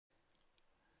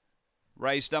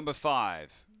race number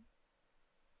 5.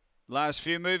 Last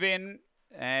few move in,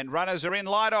 and runners are in.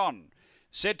 Light on.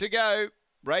 Set to go.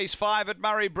 Race 5 at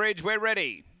Murray Bridge. We're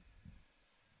ready.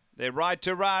 They're right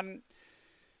to run.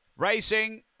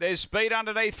 Racing. There's speed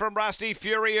underneath from Rusty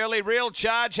Fury early. Real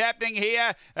charge happening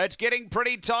here. It's getting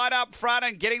pretty tight up front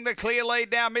and getting the clear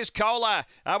lead now. Miss Kohler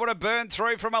able to burn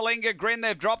through from Alinga Grin.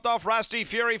 They've dropped off Rusty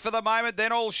Fury for the moment.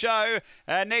 Then All Show.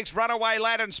 Next, Runaway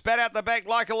Lad and spat out the back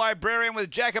like a librarian with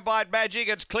Jacobite Magic.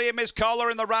 It's clear Miss Kohler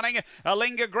in the running.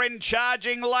 Alinga Grin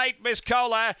charging late. Miss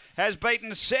Kohler has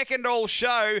beaten second All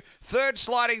Show. Third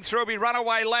sliding through will be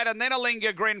Runaway Lad and then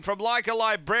Alinga Grin from like a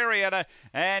librarian.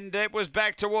 And it was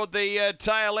back toward the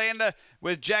tail end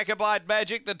with Jacobite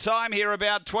Magic. The time here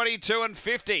about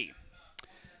 22:50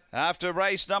 after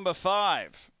race number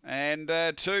 5. And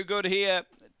too good here.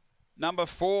 Number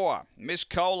 4, Miss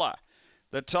Kohler.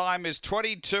 The time is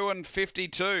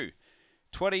 22:52.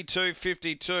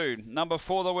 22:52. Number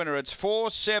 4, the winner. It's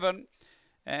 4-7.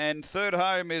 And third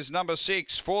home is number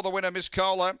 6 for the winner, Miss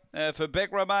Kohler, for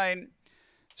Beck Remain.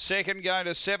 Second going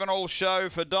to 7 All Show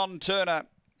for Don Turner.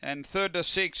 And third to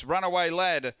 6, Runaway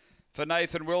Lad for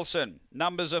Nathan Wilson.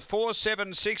 Numbers are 4,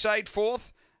 7, 6, 8,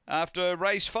 4th after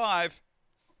race 5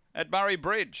 at Murray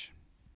Bridge.